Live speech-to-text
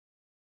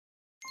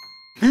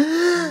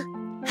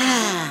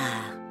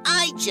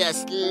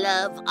just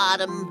love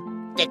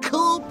autumn. The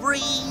cool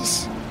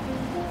breeze,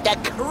 the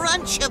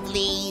crunch of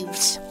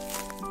leaves,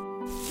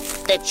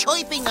 the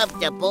chirping of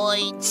the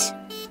birds.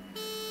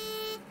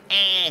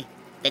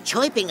 The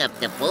chirping of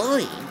the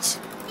birds?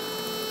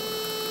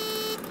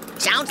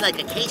 Sounds like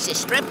a case of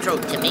strep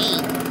throat to me.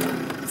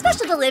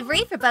 Special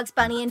delivery for Bugs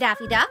Bunny and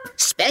Daffy Duck.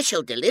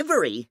 Special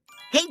delivery?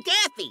 Hey,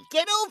 Daffy,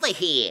 get over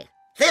here.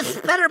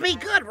 This better be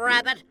good,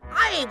 Rabbit.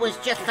 I was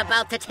just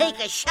about to take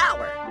a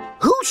shower.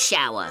 Whose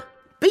shower?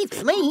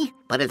 Beats me,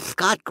 but it's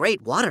got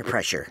great water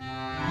pressure.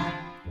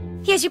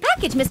 Here's your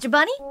package, Mr.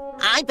 Bunny.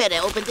 I better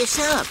open this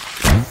up.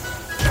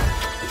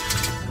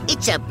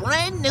 It's a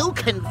brand new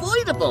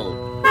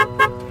convertible.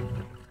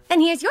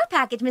 And here's your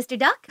package, Mr.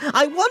 Duck.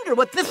 I wonder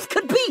what this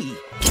could be.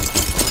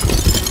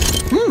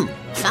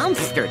 Sounds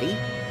sturdy.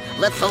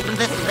 Let's open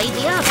this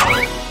baby up.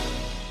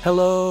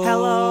 Hello.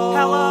 Hello.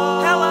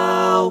 Hello.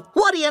 Hello.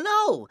 What do you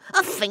know?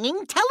 A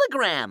singing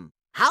telegram.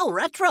 How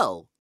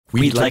retro.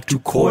 We'd like to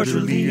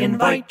cordially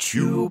invite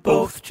you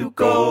both to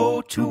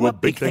go to a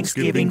big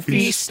Thanksgiving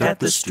feast at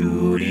the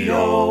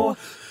studio.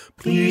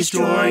 Please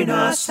join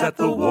us at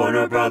the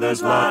Warner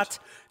Brothers lot.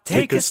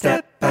 Take a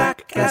step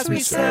back as we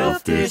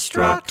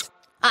self-destruct.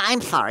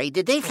 I'm sorry,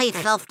 did they say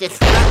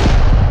self-destruct?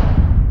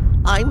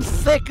 I'm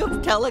sick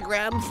of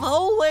telegrams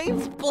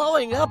always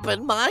blowing up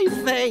in my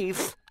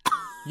face.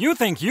 You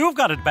think you've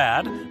got it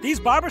bad? These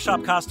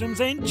barbershop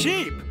costumes ain't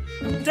cheap.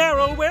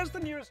 Daryl, where's the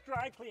nearest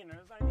dry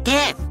cleaners?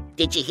 Dad,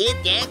 did you hear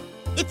that?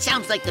 It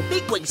sounds like the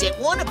bigwigs at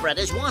Warner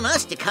Brothers want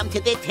us to come to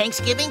their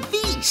Thanksgiving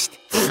feast.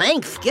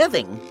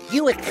 Thanksgiving?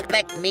 You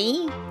expect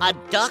me, a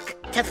duck,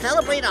 to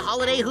celebrate a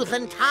holiday whose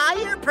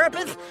entire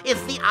purpose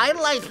is the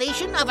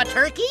idolization of a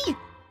turkey?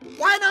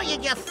 Why don't you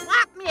just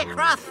slap me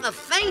across the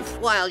face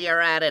while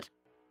you're at it?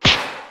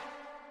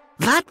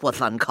 That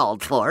was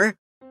uncalled for.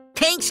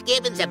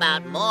 Thanksgiving's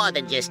about more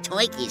than just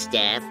turkeys,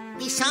 Daff.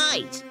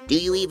 Besides, do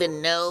you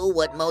even know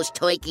what most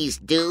turkeys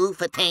do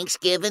for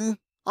Thanksgiving?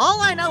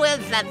 All I know is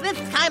that this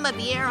time of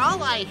year,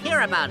 all I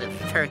hear about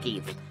is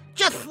turkeys.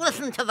 Just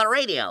listen to the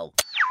radio.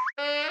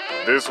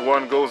 This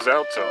one goes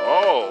out to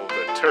all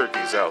the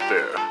turkeys out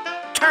there.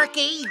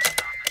 Turkey!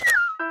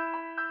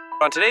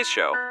 On today's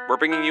show, we're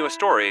bringing you a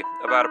story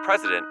about a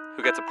president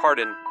who gets a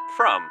pardon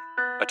from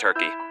a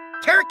turkey.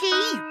 Turkey!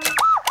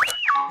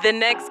 The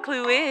next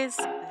clue is,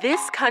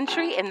 this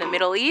country in the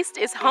Middle East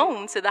is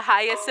home to the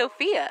Hagia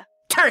Sophia.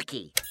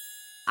 Turkey!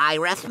 I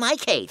rest my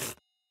case.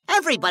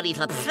 Everybody's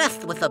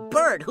obsessed with a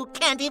bird who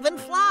can't even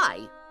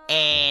fly.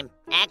 And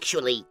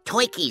actually,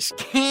 turkeys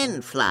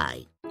can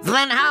fly.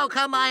 Then how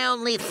come I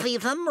only see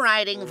them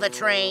riding the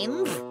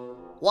trains?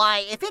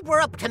 Why, if it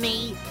were up to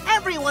me,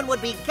 everyone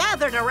would be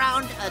gathered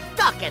around a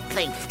duck at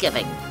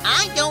Thanksgiving.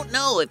 I don't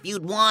know if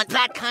you'd want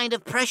that kind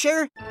of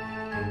pressure.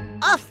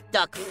 Us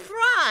ducks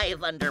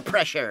thrive under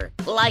pressure,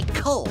 like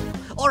coal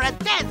or a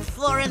dance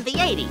floor in the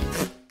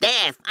 80s.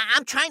 Daff,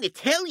 I'm trying to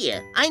tell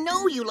you, I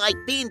know you like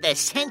being the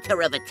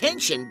center of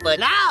attention, but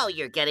now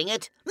you're getting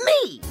it.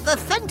 Me, the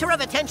center of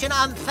attention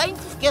on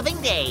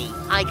Thanksgiving Day.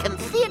 I can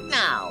see it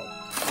now.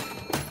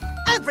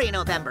 Every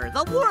November,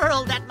 the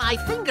world at my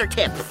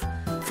fingertips.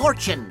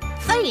 Fortune,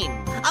 fame,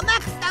 a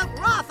maxed-out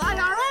Roth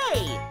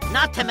IRA.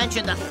 Not to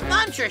mention the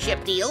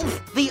sponsorship deals,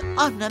 the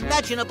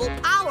unimaginable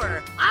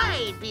power.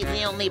 I'd be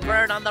the only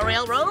bird on the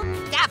railroad,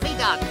 Daffy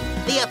Duck,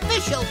 the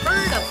official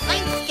bird of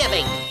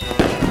Thanksgiving.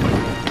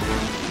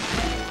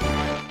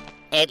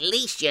 At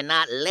least you're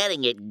not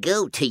letting it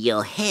go to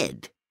your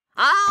head.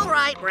 All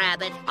right,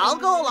 Rabbit, I'll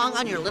go along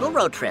on your little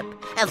road trip,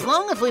 as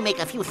long as we make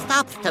a few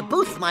stops to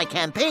boost my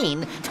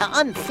campaign to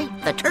unseat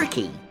the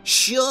turkey.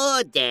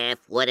 Sure, Daff,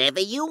 whatever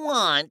you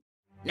want.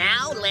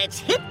 Now let's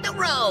hit the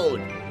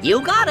road.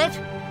 You got it.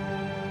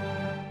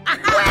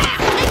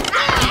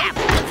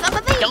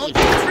 Don't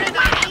trip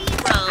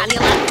on the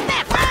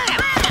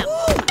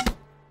road.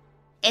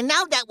 And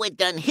now that we're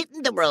done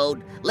hitting the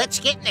road, let's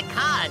get in the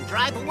car and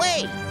drive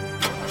away.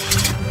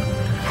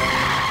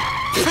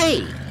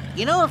 Hey,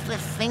 you know if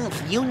this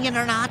thing's union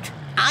or not?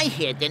 I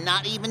hear they're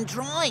not even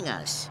drawing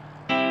us.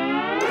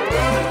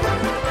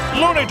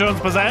 Looney Tunes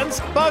presents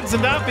Bugs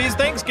and Daffy's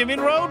Thanksgiving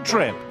Road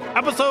Trip,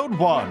 Episode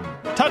 1,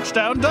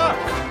 Touchdown Duck.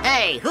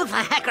 Hey, who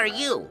the heck are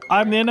you?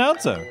 I'm the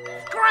announcer.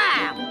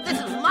 Scram! This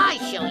is my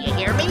show, you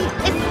hear me?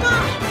 It's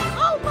mine!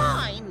 All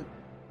mine!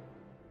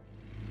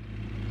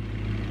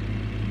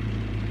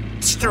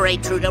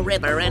 Straight through the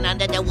river and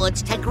under the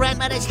woods to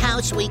Grandmother's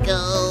house we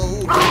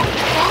go.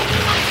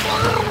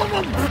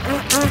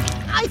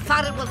 I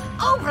thought it was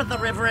over the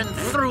river and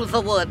through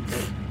the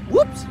woods.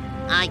 Whoops,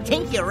 I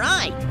think you're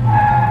right.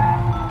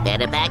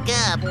 Better back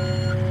up.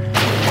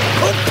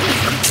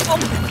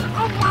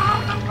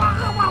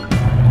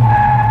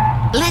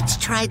 Let's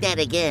try that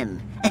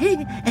again.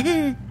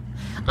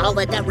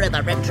 Over the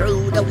river and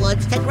through the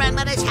woods to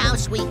Grandmother's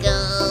house we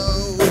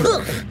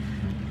go.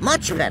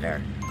 Much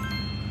better.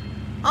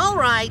 All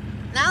right,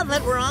 now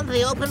that we're on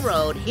the open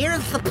road,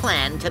 here's the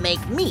plan to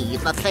make me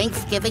the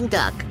Thanksgiving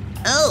duck.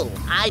 Oh,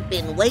 I've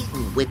been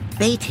waiting with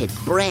bated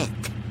breath.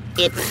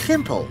 It's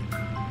simple.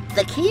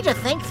 The key to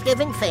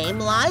Thanksgiving fame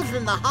lies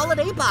in the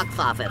holiday box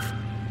office.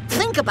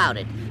 Think about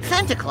it.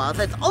 Santa Claus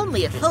is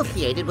only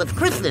associated with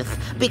Christmas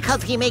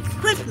because he makes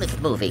Christmas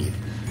movies.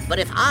 But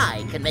if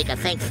I can make a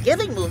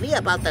Thanksgiving movie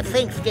about the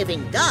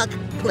Thanksgiving duck,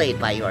 played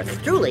by yours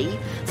truly,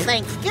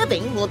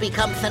 Thanksgiving will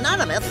become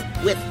synonymous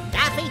with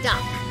Daffy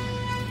Duck.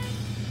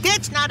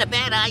 That's not a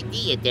bad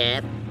idea,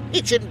 Dad.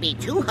 It shouldn't be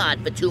too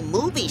hard for two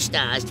movie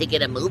stars to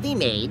get a movie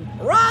made.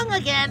 Wrong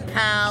again,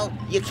 pal.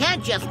 You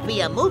can't just be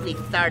a movie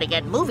star to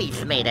get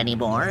movies made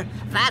anymore.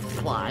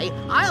 That's why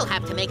I'll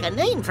have to make a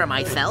name for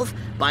myself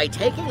by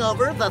taking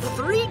over the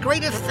three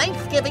greatest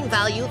Thanksgiving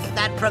values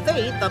that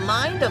pervade the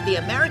mind of the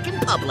American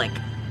public: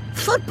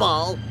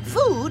 football,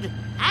 food,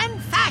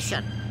 and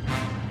fashion.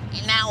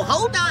 Now,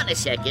 hold on a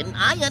second.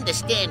 I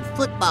understand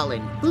football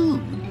and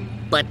food,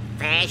 but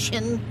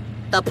fashion?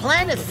 The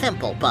plan is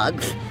simple,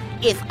 Bugs.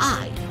 If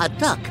I, a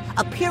duck,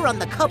 appear on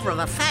the cover of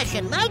a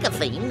fashion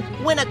magazine,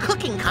 win a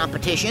cooking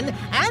competition,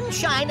 and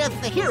shine as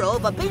the hero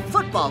of a big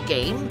football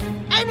game,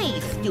 any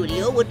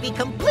studio would be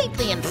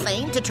completely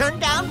insane to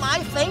turn down my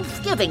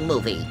Thanksgiving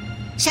movie.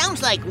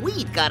 Sounds like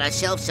we've got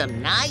ourselves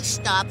some nice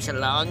stops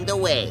along the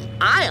way.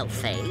 I'll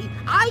say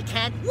I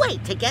can't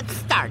wait to get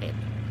started.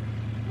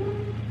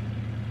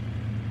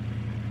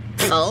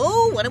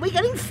 So, when are we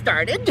getting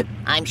started?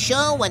 I'm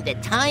sure when the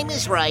time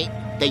is right,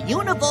 the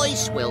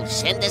universe will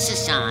send us a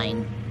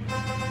sign.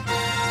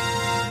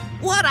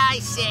 What I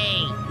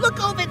say? Look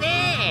over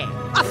there!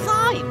 A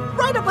sign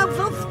right above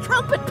those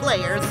trumpet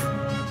players.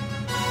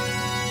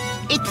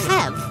 It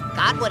says,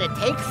 got what it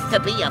takes to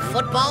be a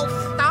football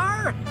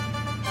star?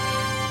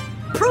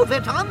 Prove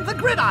it on the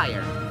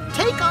gridiron.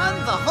 Take on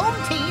the home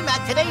team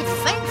at today's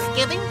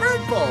Thanksgiving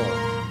Bird Bowl.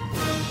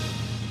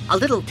 A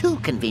little too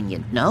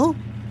convenient, no?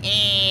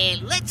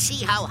 Let's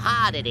see how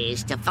hard it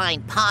is to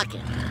find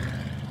parking.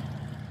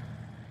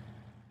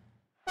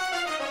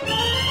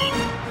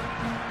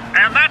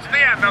 And that's the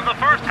end of the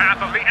first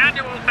half of the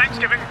annual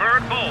Thanksgiving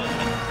Bird Bowl.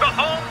 The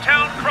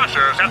hometown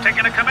Crushers have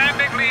taken a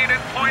commanding lead in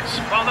points,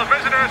 while the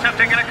visitors have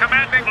taken a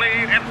commanding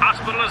lead in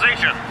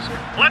hospitalizations.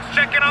 Let's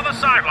check in on the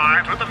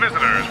sidelines with the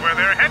visitors, where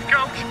their head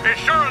coach is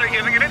surely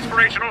giving an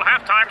inspirational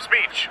halftime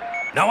speech.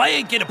 Now, I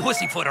ain't gonna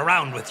pussyfoot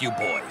around with you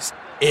boys.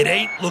 It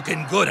ain't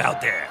looking good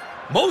out there.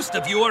 Most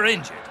of you are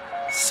injured.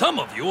 Some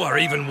of you are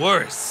even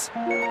worse.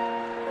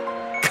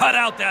 Cut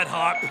out that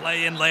heart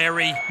playing,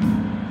 Larry.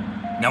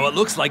 Now, it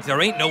looks like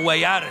there ain't no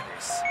way out of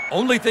this.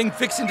 Only thing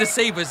fixing to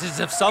save us is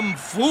if some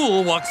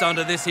fool walks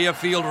onto this here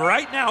field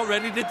right now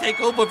ready to take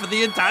over for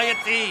the entire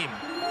team.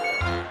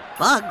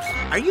 Bugs,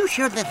 are you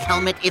sure this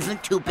helmet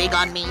isn't too big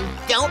on me?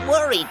 Don't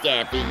worry,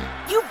 Daffy.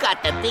 You've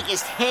got the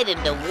biggest head in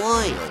the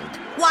world.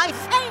 Why,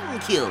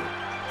 thank you.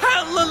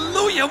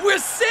 Hallelujah, we're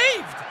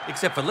saved!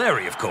 Except for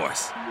Larry, of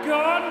course.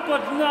 Gone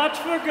but not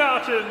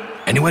forgotten.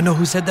 Anyone know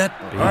who said that?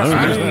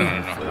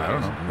 I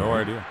don't know. No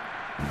idea.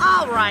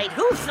 All right,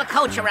 who's the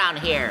coach around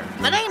here?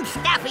 My name's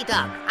Daffy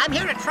Duck. I'm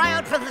here to try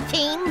out for the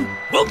team.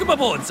 Welcome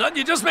aboard, son.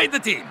 You just made the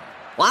team.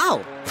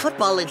 Wow,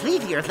 football is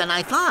easier than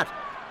I thought.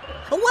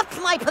 What's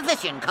my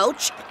position,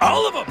 Coach?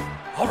 All of them.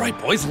 All right,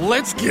 boys,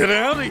 let's get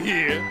out of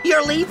here.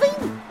 You're leaving?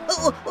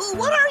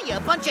 What are you,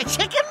 a bunch of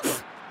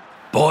chickens?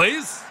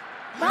 Boys?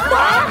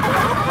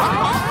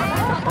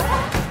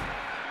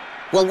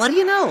 Well, what do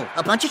you know?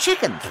 A bunch of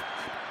chickens.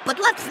 But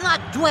let's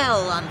not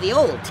dwell on the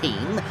old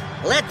team.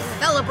 Let's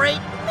celebrate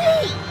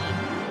me!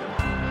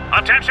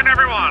 Attention,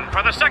 everyone.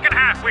 For the second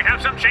half, we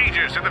have some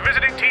changes to the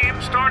visiting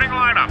team's starting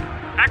lineup.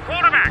 At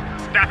quarterback,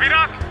 Daffy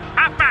Duck.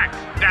 Halfback,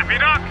 Daffy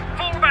Duck.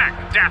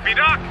 Fullback, Daffy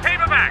Duck.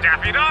 Paperback,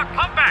 Daffy Duck.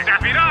 Humpback,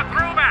 Daffy Duck.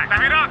 Throwback,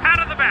 Daffy Duck. Hat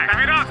in the back,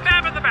 Daffy Duck.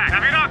 Stab in the back,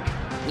 Daffy Duck.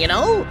 You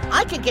know,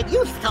 I can get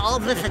used to all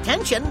this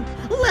attention.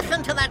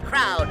 Listen to that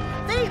crowd.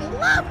 They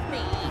love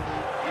me.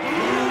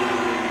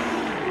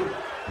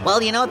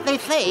 Well, you know what they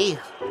say.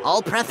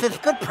 All press is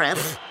good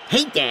press.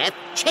 Hey, Dad,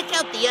 check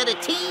out the other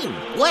team.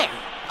 Where?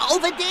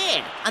 Over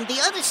there, on the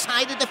other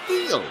side of the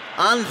field.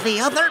 On the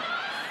other...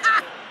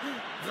 Ha!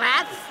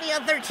 That's the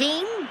other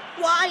team?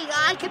 Why,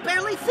 I can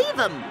barely see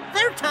them.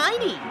 They're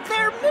tiny.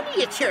 They're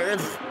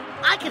miniatures.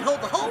 I can hold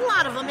the whole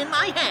lot of them in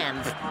my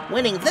hands.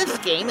 Winning this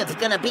game is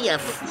gonna be a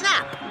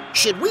snap.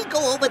 Should we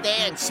go over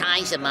there and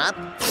size them up?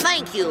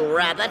 Thank you,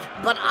 Rabbit,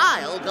 but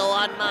I'll go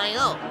on my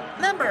own.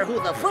 Remember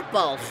who the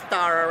football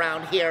star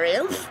around here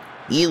is?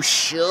 You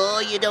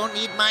sure you don't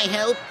need my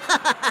help?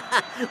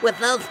 With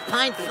those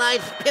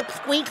pint-sized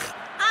pipsqueaks,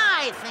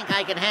 I think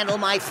I can handle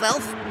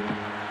myself.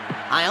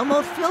 I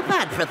almost feel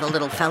bad for the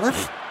little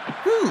fellas.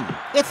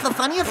 It's the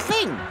funniest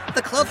thing.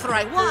 The closer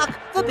I walk,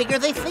 the bigger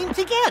they seem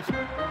to get.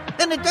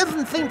 And it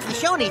doesn't seem to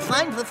show any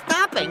signs of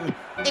stopping.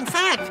 In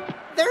fact,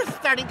 they're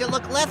starting to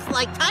look less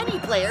like tiny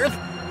players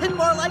and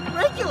more like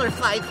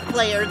regular-sized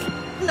players.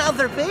 Now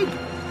they're big.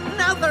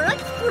 Now they're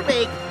extra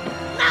big.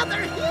 Now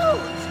they're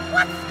huge.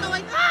 What's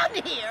going on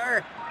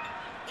here?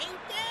 Hey,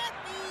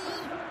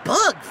 Daddy!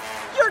 Bugs,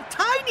 you're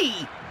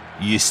tiny!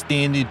 You're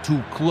standing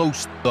too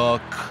close,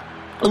 Duck.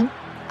 Oh,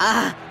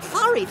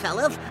 Sorry,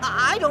 fellas.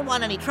 I don't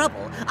want any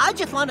trouble. I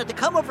just wanted to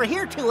come over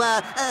here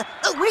to,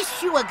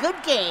 wish you a good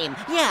game.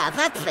 Yeah,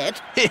 that's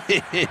it.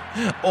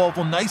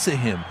 Awful nice of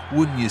him,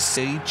 wouldn't you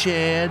say,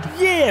 Chad?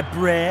 Yeah,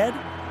 Brad.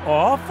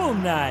 Awful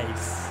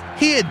nice.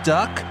 Here,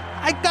 Duck.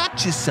 I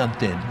got you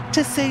something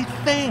to say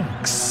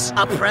thanks.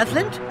 A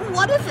present?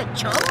 What is it,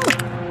 chum?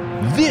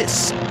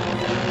 This,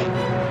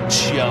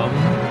 chum.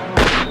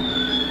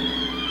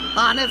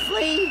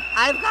 Honestly,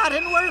 I've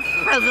gotten worse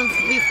presents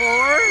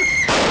before.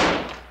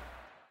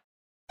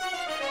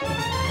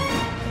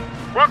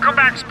 Welcome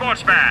back,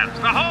 sports fans.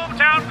 The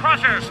hometown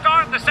Crushers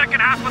start the second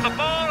half of the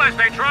ball as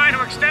they try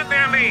to extend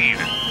their lead.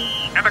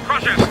 And the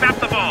Crushers snap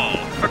the ball.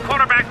 The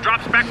quarterback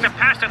drops back to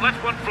pass and lets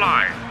one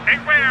fly. A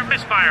rare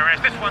misfire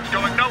as this one's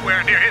going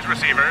nowhere near his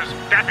receivers.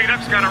 Daffy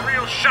Duck's got a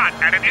real shot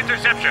at an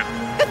interception.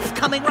 It's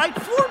coming right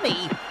for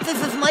me.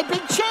 This is my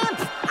big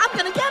chance. I'm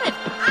gonna get it.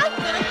 I'm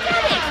gonna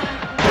get it.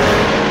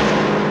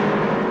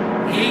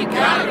 He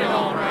got it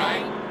all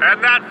right.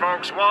 And that,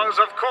 folks, was,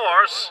 of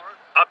course,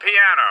 a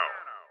piano.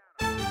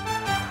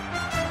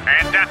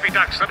 And Daffy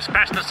Duck slips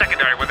past the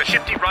secondary with a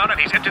shifty run, and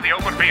he's into the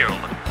open field.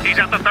 He's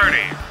at the 30,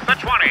 the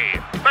 20,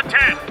 the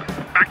 10,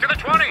 back to the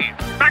 20,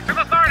 back to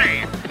the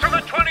 30, to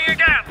the 20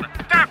 again.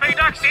 Daffy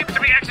Duck seems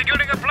to be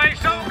executing a play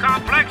so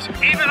complex,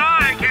 even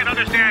I can't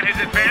understand his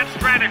advanced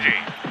strategy.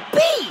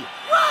 Bee!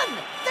 Run!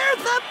 There's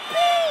a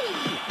bee!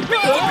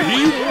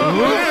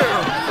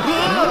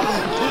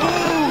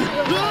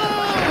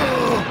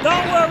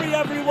 Don't worry,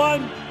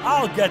 everyone.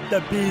 I'll get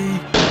the bee.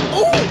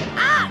 Oh!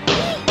 Ah!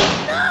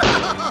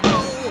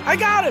 No! I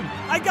got him!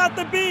 I got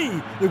the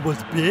bee! It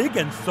was big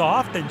and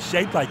soft and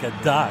shaped like a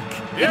duck.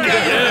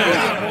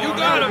 Yeah. You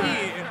got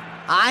him!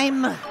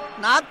 I'm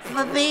not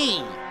the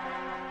bee.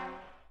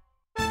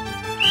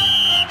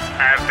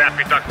 As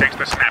Daffy Duck takes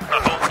the snap, the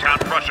hometown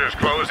Crushers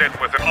close in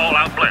with an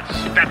all-out blitz.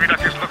 Daffy Duck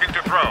is looking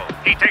to throw.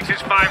 He takes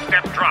his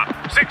 5-step drop.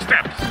 6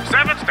 steps.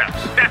 7 steps.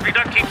 Daffy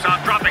Duck keeps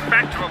on dropping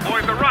back to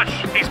avoid the rush.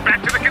 He's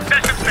back to the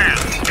concession stand.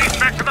 He's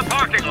back to the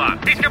parking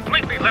lot. He's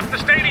completely left the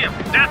stadium.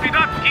 Daffy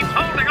Duck keeps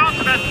holding on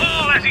to that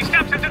ball as he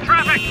steps into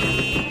traffic.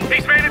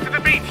 He's made it to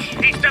the beach.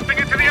 He's stepping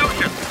into the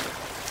ocean.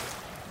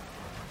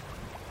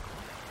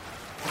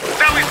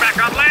 Now he's back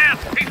on land.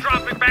 He's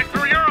dropping back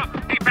through Europe.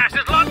 He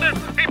passes London.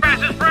 He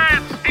passes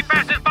France. He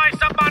passes by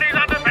somebody's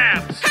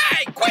underpants.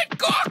 Hey, quit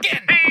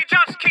gawking! He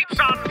just keeps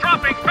on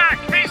dropping back.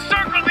 He's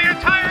circled the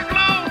entire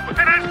globe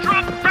and has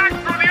dropped back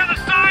through the other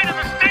side of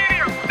the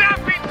stadium.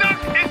 Daffy Duck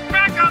is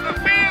back on the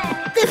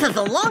field. This is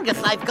the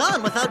longest I've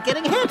gone without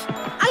getting hit.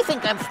 I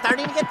think I'm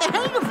starting to get the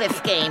hang of this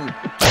game.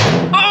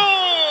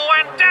 Oh,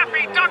 and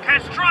Daffy Duck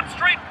has dropped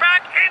straight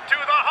back into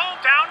the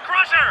hometown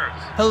Crushers.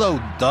 Hello,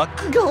 Duck.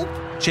 Gulp.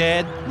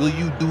 Chad, will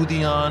you do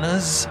the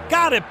honors?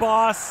 Got it,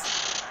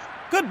 boss.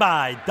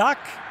 Goodbye, Duck.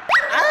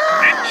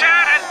 And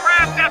Chad has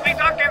grabbed Daffy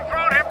Duck and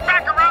thrown him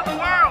back around the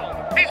world.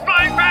 He's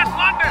flying past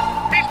London.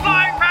 He's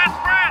flying past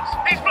France.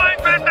 He's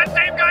flying past that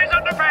same guy's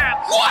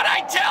underpants. What'd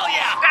I tell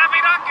ya?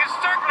 Daffy Duck is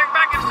circling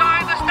back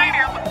inside the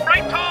stadium,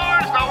 right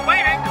towards the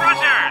waiting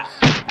Crushers.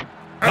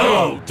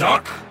 Hello,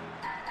 Duck.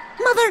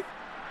 Mother.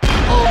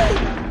 Oh.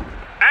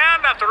 And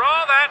after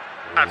all that,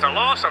 that's a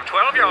loss of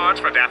 12 yards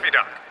for Daffy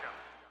Duck.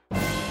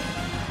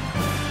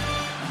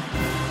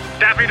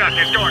 Daffy Duck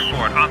is going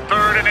for it on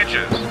 3rd and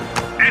inches.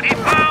 And he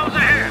plows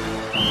ahead.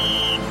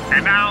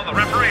 And now the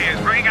referee is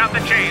bringing out the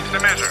chains to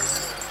measure.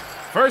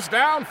 First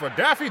down for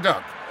Daffy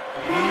Duck.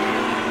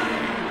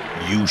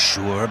 You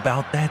sure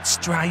about that,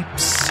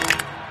 Stripes?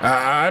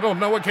 I don't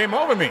know what came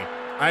over me.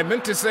 I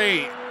meant to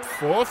say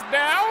 4th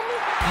down?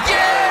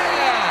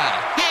 Yeah!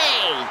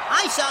 Hey,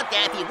 I saw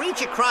Daffy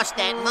reach across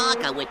that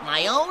marker with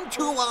my own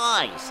 2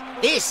 eyes.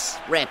 This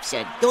rep's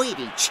a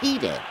dirty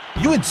cheater.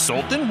 You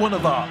insulting one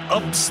of our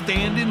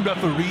upstanding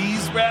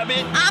referees,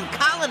 Rabbit? I'm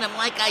calling him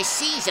like I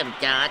sees him,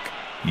 Doc.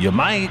 You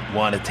might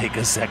want to take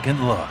a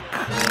second look.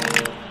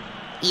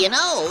 You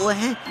know,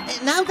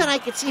 now that I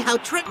can see how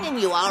threatening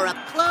you are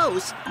up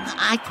close,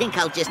 I think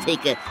I'll just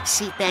take a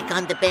seat back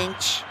on the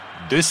bench.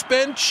 This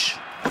bench?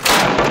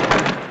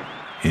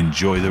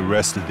 Enjoy the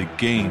rest of the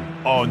game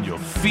on your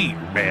feet,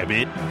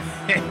 Rabbit.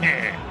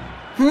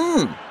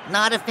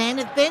 Not a fan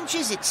of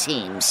benches, it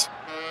seems.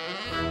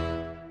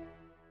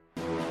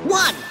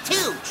 1, 2,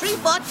 3,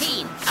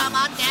 14. Come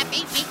on,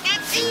 Daffy, beat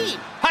that team.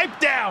 Pipe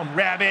down,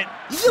 Rabbit.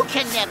 You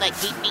can never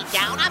keep me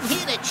down. I'm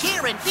here to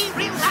cheer and be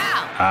real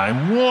loud.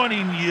 I'm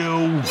warning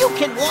you. You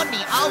can warn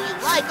me all you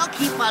like. I'll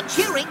keep on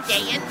cheering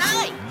day and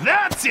night.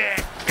 That's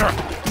it.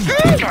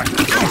 Hey, I'm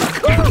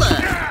cooler.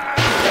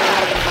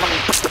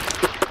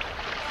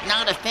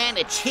 Not a fan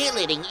of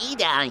cheerleading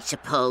either, I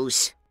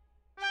suppose.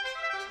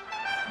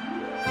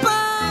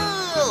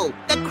 Boo!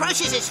 The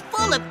Crushers is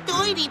full of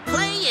dirty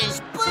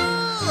players.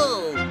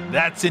 Boo!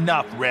 That's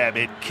enough,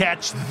 Rabbit.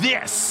 Catch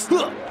this.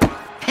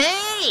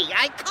 Hey,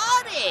 I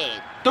caught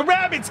it. The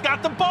Rabbit's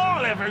got the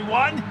ball,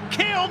 everyone.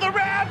 Kill the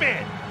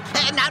Rabbit.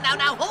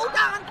 Now, hold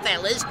on,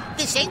 fellas.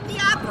 This ain't the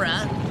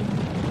opera.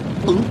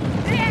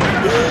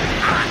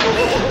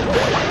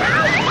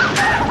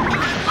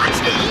 Watch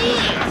the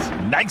ears.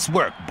 Nice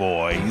work,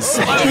 boys. You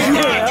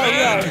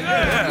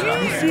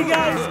see,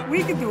 guys,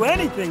 we can do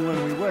anything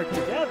when we work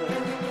together.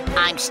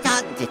 I'm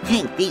starting to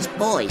think these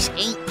boys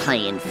ain't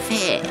playing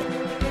fair.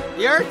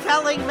 You're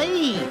telling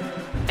me?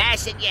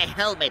 Fasten your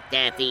helmet,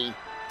 Daffy.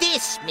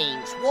 This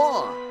means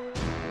war.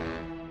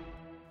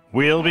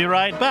 We'll be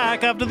right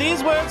back after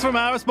these words from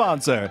our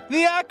sponsor,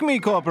 the Acme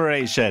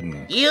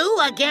Corporation. You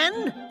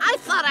again? I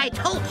thought I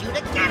told you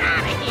to get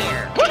out of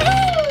here.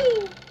 Woo-hoo!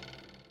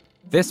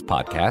 This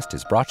podcast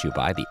is brought to you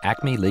by the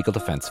Acme Legal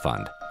Defense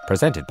Fund,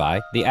 presented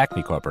by the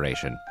Acme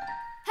Corporation.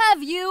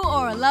 Have you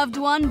or a loved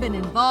one been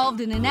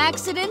involved in an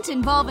accident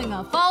involving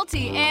a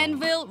faulty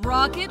anvil,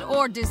 rocket,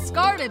 or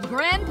discarded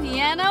grand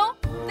piano?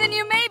 Then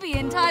you may be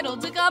entitled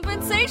to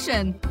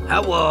compensation.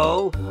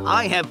 Hello,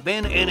 I have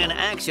been in an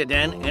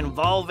accident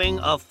involving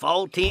a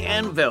faulty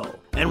anvil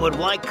and would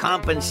like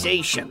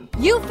compensation.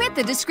 You fit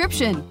the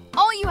description.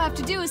 All you have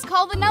to do is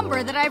call the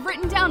number that I've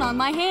written down on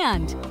my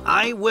hand.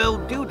 I will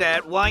do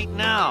that right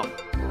now.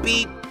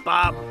 Beep,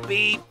 bop,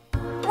 beep.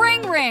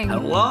 Ring, ring.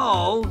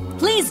 Hello?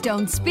 Please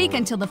don't speak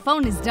until the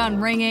phone is done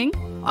ringing.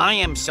 I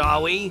am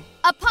sorry.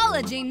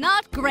 Apology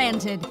not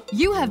granted.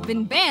 You have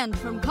been banned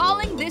from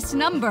calling this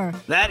number.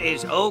 That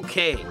is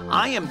okay.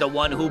 I am the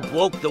one who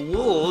broke the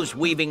rules,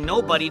 leaving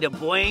nobody to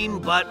blame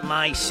but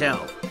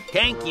myself.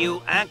 Thank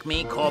you,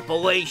 Acme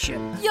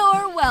Corporation.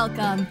 You're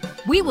welcome.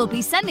 We will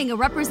be sending a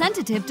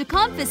representative to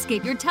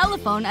confiscate your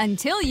telephone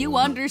until you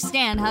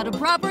understand how to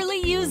properly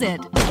use it.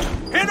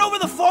 Hand over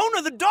the phone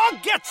or the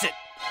dog gets it!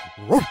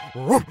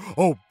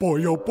 Oh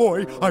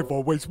boy, I've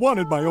always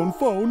wanted my own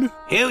phone.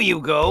 Here you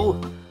go.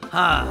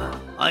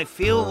 I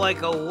feel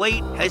like a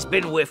weight has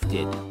been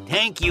lifted.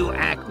 Thank you,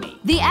 Acme.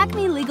 The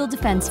Acme Legal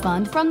Defense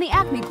Fund from the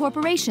Acme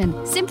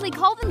Corporation. Simply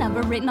call the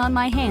number written on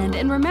my hand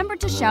and remember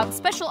to shout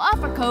special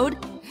offer code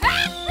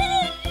Thanksgiving!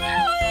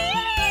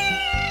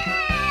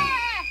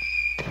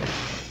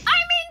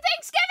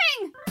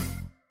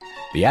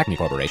 The Acme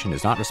Corporation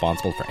is not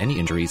responsible for any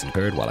injuries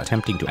incurred while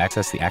attempting to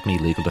access the Acme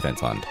Legal Defense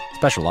Fund.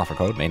 Special offer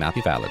code may not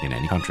be valid in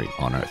any country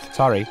on Earth.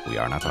 Sorry, we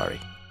are not sorry.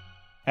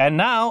 And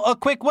now, a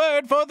quick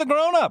word for the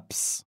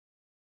grown-ups.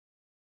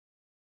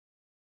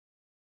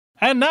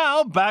 And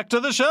now, back to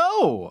the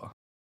show.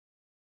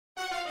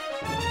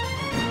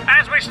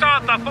 As we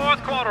start the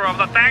fourth quarter of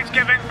the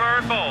Thanksgiving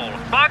Bird Bowl,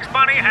 Bugs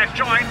Bunny has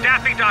joined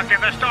Daffy Duck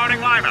in the starting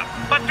lineup.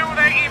 But do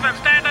they even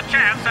stand a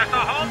chance as the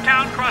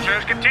hometown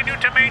Crushers continue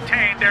to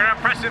maintain their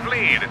impressive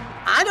lead?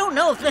 I don't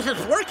know if this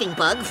is working,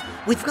 Bugs.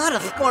 We've got to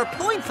score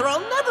points or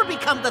I'll never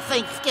become the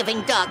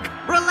Thanksgiving Duck.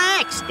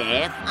 Relax,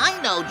 Daff. I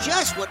know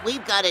just what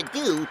we've got to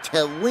do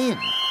to win.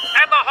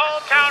 And the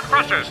hometown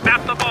Crushers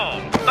snap the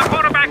ball. The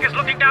quarterback is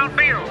looking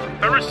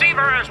downfield. The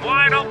receiver is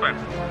wide open.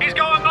 He's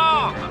going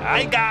long.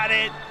 I got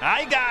it.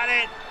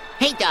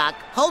 Hey, Doc,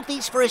 hold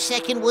these for a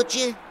second, would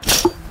you?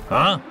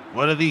 Huh?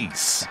 What are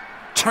these?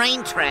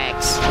 Train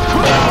tracks.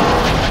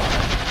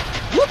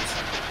 Whoops!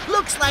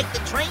 Looks like the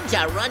trains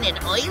are running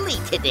early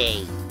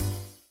today.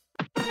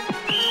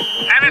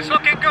 And it's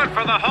looking good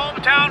for the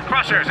hometown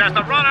Crushers as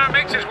the runner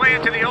makes his way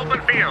into the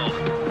open field.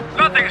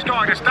 Nothing's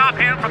going to stop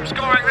him from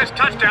scoring this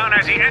touchdown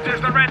as he enters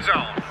the red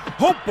zone.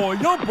 Oh boy,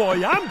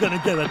 I'm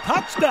gonna get a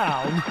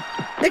touchdown.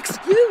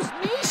 Excuse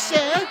me,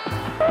 sir.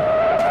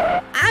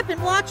 I've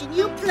been watching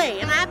you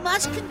play, and I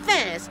must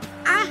confess,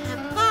 I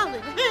have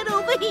fallen head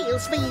over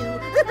heels for you.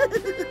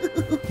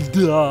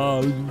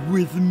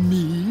 With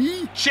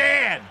me?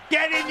 Chad,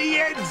 get in the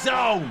end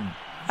zone!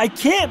 I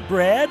can't,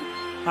 Brad.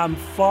 I'm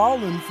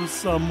falling for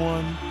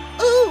someone.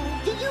 Ooh,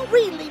 do you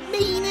really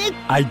mean it?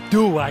 I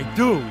do. I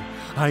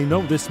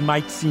know this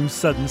might seem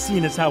sudden,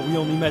 seeing as how we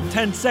only met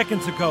 10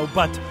 seconds ago,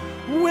 but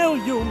will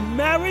you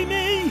marry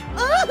me?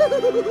 Oh,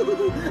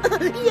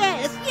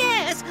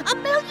 yes, a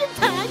million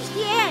times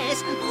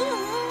yes.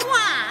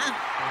 Mwah.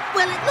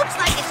 Well, it looks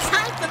like it's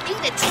time for me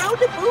to throw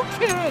the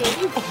bouquet.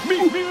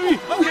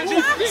 Oh, me.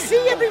 I'll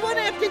see everyone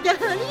after the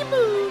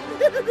honeymoon.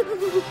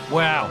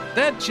 Wow,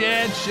 that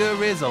Chad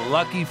sure is a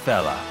lucky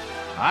fella.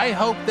 I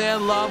hope their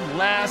love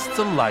lasts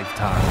a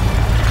lifetime.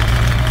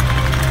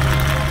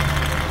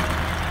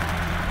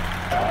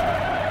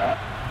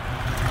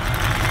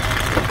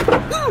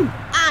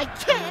 I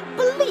can't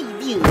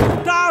believe you.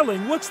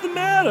 Darling, what's the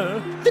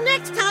matter? The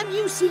next time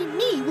you see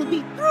me will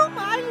be through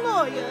my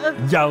lawyer.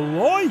 Your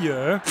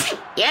lawyer?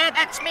 Yeah,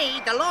 that's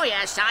me, the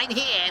lawyer. Sign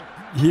here.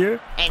 Here?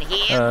 And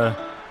here.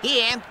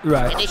 Here.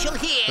 Right. Initial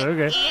here.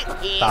 Okay. Here,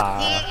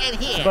 and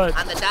here. But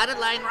on the dotted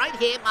line right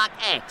here, mark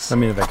X. I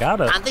mean, if I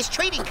got it. On this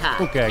trading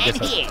card. Okay, I guess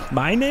and here.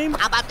 My name?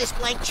 How about this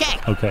blank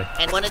check? Okay.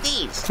 And one of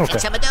these. Okay.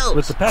 And some of those.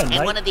 With the pen, and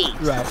right? one of these.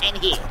 Right. And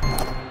here.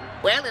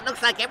 Well, it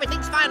looks like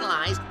everything's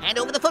finalized. Hand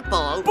over the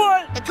football.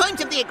 But the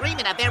terms of the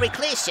agreement are very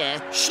clear, sir.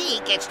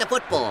 She gets the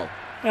football.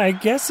 I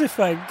guess if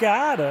I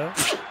got her.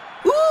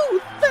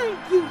 Ooh, thank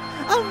you.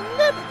 I'll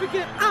never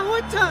forget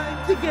our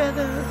time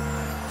together.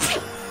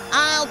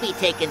 I'll be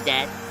taking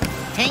that.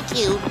 Thank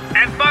you.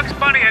 And Bugs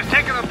Bunny has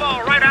taken the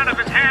ball right out of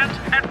his hands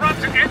and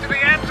runs it into the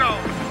end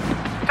zone.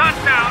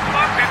 Touchdown,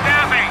 Bugs and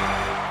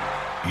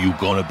Daffy. You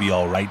gonna be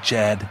all right,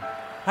 Chad?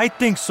 I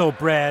think so,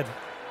 Brad.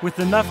 With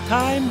enough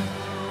time?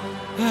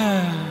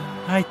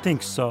 I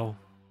think so.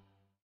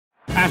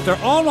 After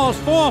almost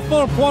 4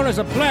 full quarters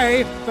of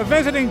play, the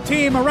visiting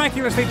team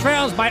miraculously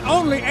trails by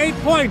only 8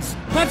 points.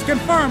 Let's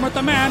confirm with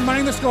the man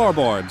running the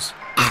scoreboards.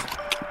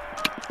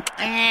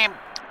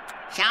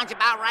 Sounds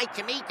about right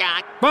to me,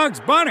 Doc.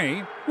 Bugs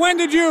Bunny, when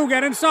did you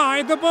get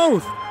inside the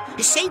booth?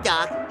 Say,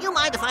 Doc, you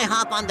mind if I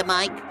hop on the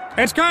mic?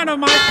 It's kind of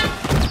my...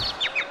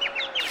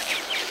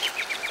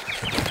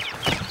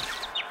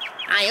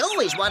 I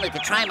always wanted to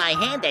try my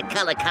hand at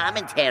color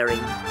commentary.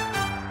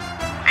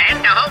 And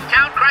the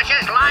hometown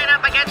Crushers line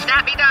up against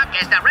Daffy Duck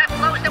as the ref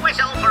blows the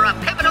whistle for a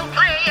pivotal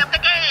play of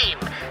the game.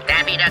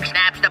 Daffy Duck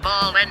snaps the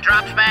ball and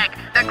drops back.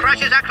 The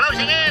Crushers are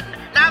closing in.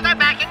 Now they're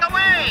backing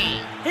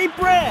away. Hey,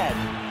 Brad,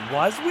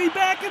 was we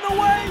backing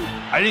away?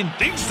 I didn't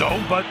think so,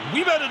 but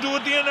we better do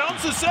what the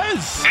announcer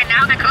says. And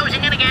now they're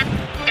closing in again.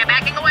 They're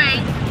backing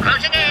away.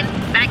 Closing in.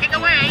 Backing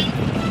away.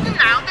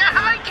 Now they're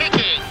high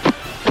kicking.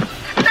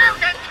 Now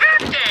they're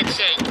tap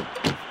dancing.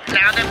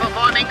 Now they're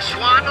performing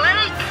Swan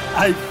Lake.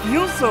 I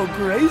feel so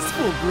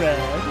graceful, Brad.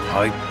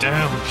 I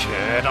damn,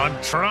 Chad,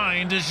 I'm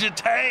trying to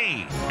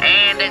jeté.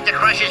 And as the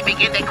Crushers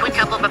begin their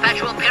quintuple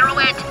perpetual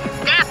pirouette,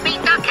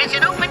 Daffy Duck has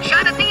an open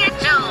shot at the end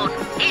zone.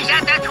 He's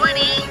at the 20,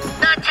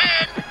 the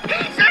 10,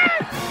 he's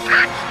in!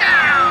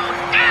 Touchdown!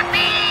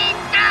 Daffy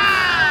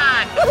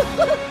Duck!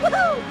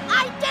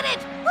 I did it!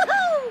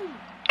 Woohoo!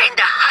 And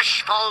a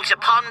hush falls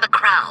upon the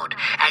crowd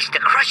as the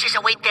Crushers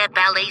await their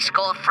ballet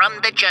score from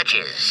the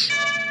judges.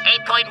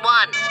 8.1,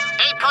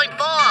 8.4,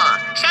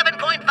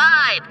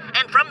 7.5,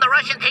 and from the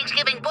Russian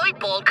Thanksgiving Boyd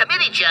Bowl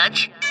committee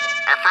judge,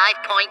 a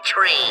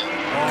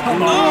 5.3.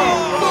 Come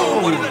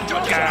on! What did the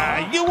judges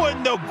say? You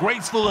wouldn't know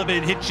graceful if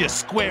it hit you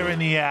square in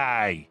the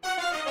eye.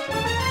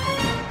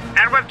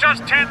 And with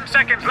just 10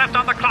 seconds left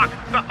on the clock,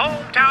 the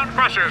hometown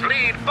Crushers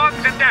lead Bugs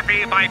and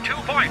Daffy by 2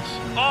 points.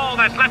 All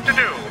that's left to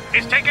do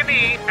is take a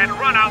knee and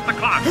run out the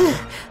clock.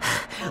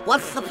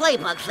 What's the play,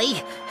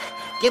 Bugsley?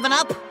 Giving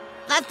up?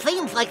 That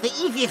seems like the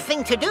easiest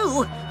thing to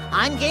do.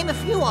 I'm game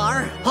if you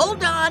are.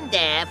 Hold on,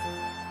 Daff.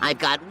 I've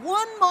got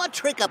one more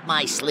trick up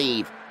my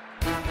sleeve.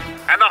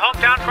 And the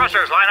hometown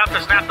Crushers line up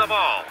to snap the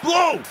ball.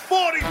 Blow!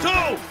 42!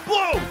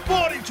 Blow!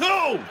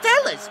 42!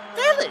 Fellas,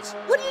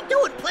 what are you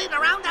doing playing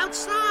around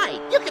outside?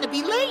 You're gonna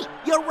be late.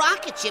 Your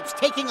rocket ship's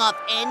taking off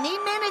any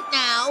minute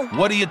now.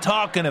 What are you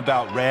talking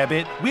about,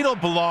 Rabbit? We don't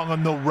belong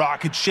on no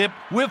rocket ship.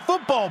 We're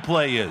football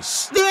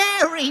players.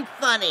 Very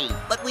funny.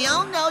 But we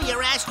all know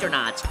you're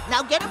astronauts.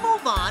 Now get a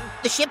move on.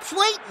 The ship's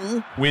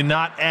waiting. We're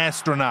not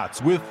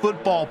astronauts. We're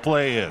football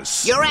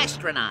players. You're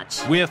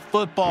astronauts. We're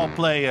football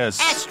players.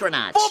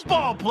 Astronauts.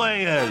 Football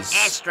players.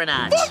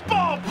 Astronauts.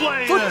 Football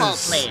players. Football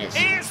players.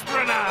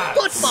 Astronauts.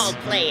 Football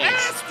players.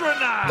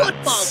 Astronauts.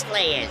 Football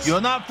players.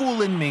 You're not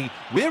fooling me.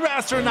 We're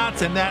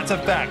astronauts, and that's a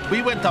fact.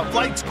 We went to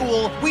flight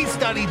school. We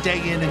studied day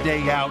in and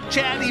day out.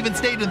 Chad even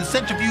stayed in the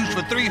centrifuge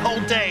for 3 whole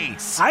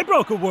days. I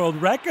broke a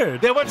world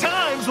record. There were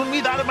times when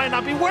we thought it might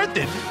not be worth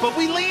it, but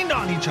we leaned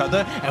on each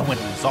other, and when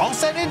it was all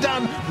said and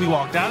done, we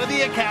walked out of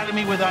the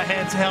academy with our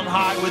heads held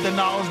high with the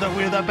knowledge that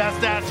we're the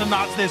best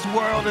astronauts this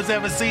world has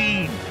ever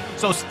seen.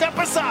 So step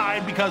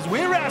aside, because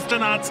we're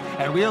astronauts,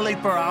 and we're late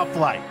for our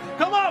flight.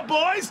 Come on,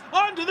 boys,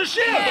 onto the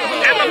ship!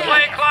 And the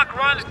play clock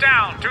runs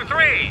down to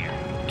 3,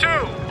 2,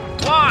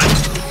 1.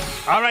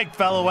 All right,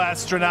 fellow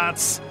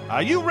astronauts,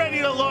 are you ready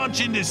to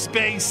launch into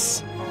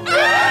space?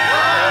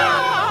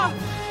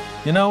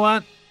 You know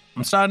what?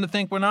 I'm starting to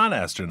think we're not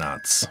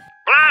astronauts.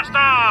 Blast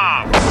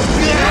off!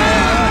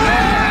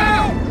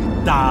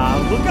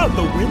 Look out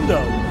the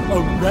window.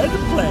 A red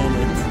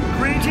planet.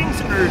 Greetings,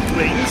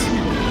 Earthlings.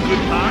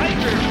 Goodbye,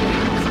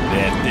 Earthlings.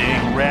 That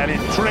dang rabbit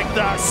tricked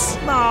us.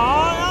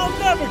 Aw, I'll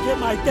never get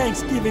my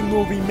Thanksgiving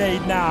movie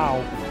made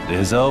now.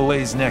 There's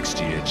always next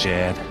year,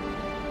 Chad.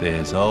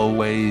 There's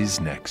always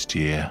next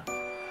year.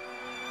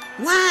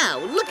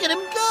 Wow, look at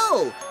him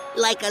go!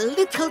 Like a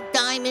little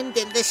diamond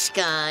in the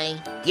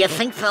sky. You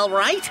think they'll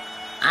write?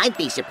 I'd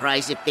be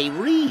surprised if they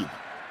read.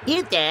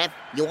 Here, Daff,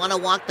 you want to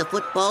walk the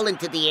football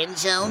into the end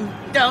zone?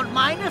 Don't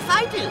mind if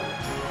I do.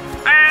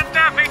 And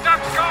Daffy Duck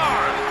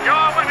scores!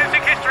 You're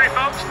witnessing history,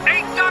 folks.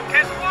 8 Duck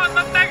has won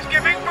the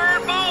Thanksgiving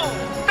Bird Bowl.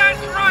 That's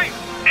right,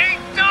 8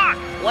 Duck!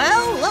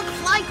 Well, looks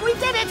like we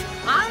did it.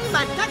 I'm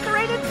a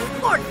decorated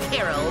sports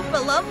hero,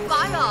 beloved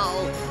by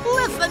all.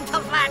 Listen to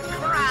that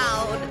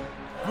crowd.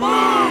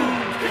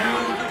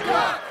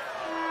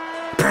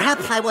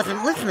 Perhaps I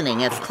wasn't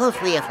listening as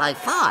closely as I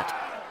thought.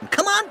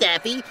 Come on,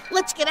 Daffy.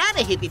 Let's get out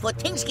of here before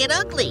things get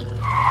ugly.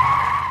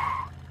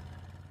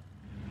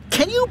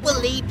 Can you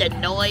believe the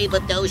noise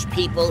of those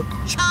people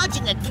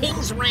charging a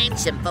king's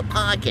ransom for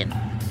parking?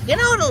 You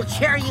know what'll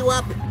cheer you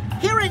up?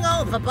 Hearing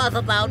all the buzz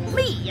about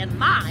me and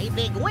my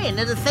big win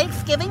in the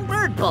Thanksgiving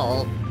Bird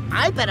Bowl.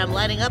 I bet I'm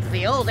lighting up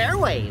the old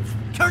airwaves.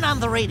 Turn on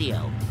the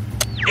radio.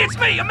 It's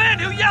me, a man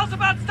who yells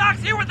about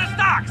stocks here with the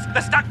stocks.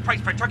 The stock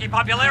price for turkey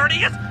popularity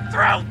is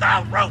through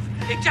the roof.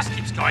 It just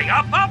keeps going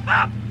up, up,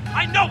 up.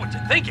 I know what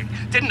you're thinking.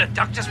 Didn't a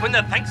duck just win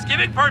the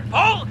Thanksgiving Bird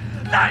Bowl?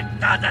 That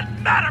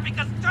doesn't matter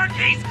because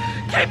turkeys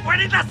keep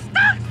winning the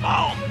Stocks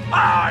Bowl!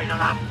 I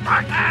love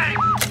turkey!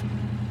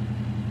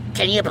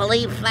 Can you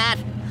believe that?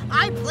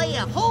 I play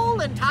a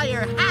whole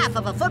entire half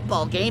of a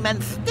football game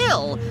and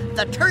still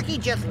the turkey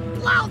just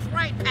plows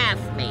right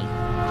past me.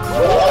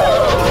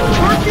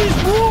 Turkeys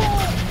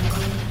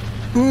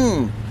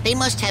rule! They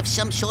must have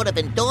some sort of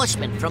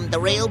endorsement from the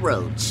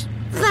railroads.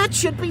 That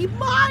should be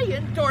my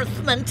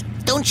endorsement.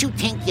 Don't you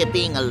think you're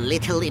being a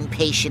little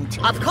impatient?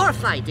 Of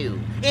course I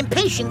do.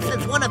 Impatience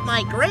is one of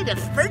my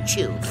greatest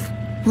virtues.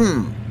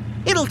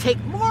 It'll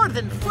take more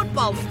than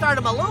football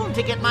stardom alone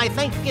to get my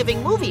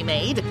Thanksgiving movie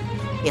made.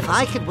 If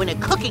I could win a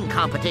cooking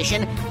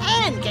competition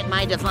and get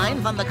my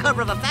designs on the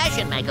cover of a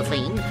fashion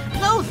magazine,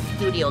 no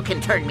studio can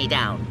turn me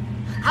down.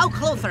 How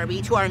close are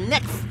we to our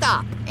next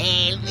stop?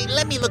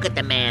 Let me look at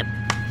the map.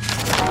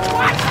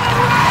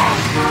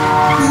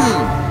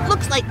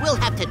 Looks like we'll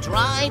have to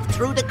drive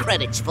through the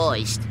credits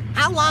first.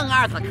 How long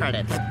are the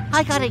credits?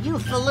 I gotta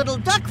use the little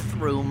duck's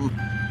room.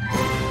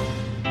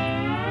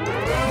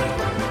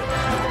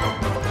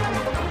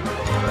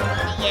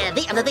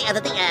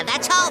 Yeah,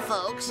 that's all,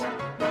 folks.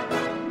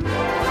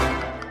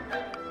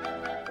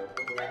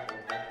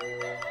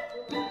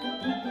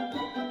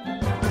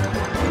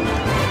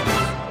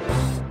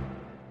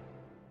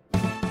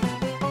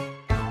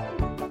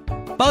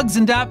 Bugs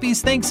and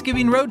Daffy's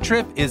Thanksgiving Road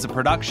Trip is a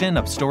production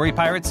of Story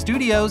Pirate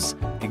Studios,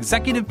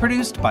 executive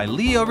produced by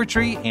Lee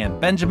Overtree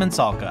and Benjamin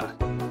Salka.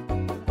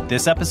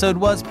 This episode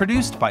was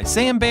produced by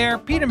Sam Baer,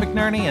 Peter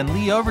McNerney, and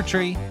Lee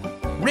Overtree,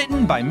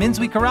 written by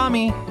Minzui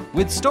Karami,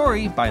 with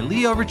story by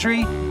Lee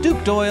Overtree,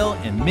 Duke Doyle,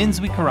 and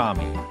Minzui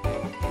Karami.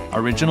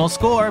 Original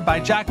score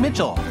by Jack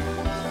Mitchell.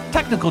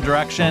 Technical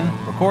direction,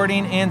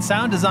 recording, and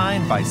sound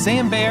design by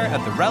Sam Baer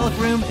at the Relic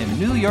Room in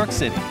New York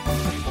City.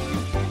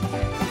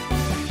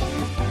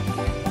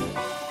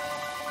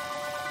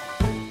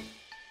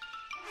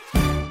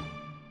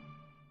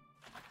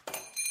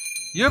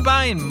 You're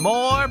buying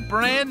more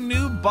brand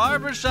new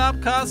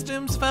barbershop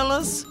costumes,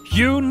 fellas?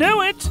 You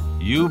knew it!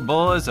 You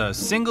boys are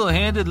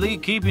single-handedly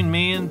keeping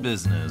me in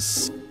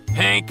business.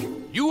 Hank,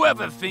 you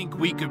ever think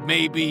we could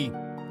maybe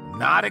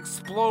not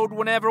explode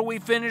whenever we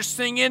finish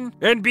singing?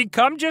 And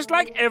become just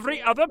like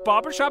every other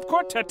barbershop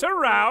quartet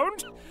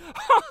around?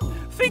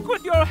 Think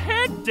with your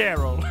head,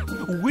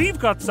 Daryl. We've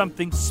got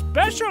something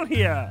special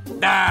here.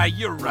 Nah,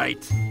 you're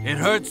right. It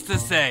hurts to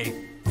say,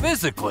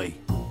 physically,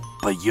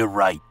 but you're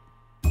right.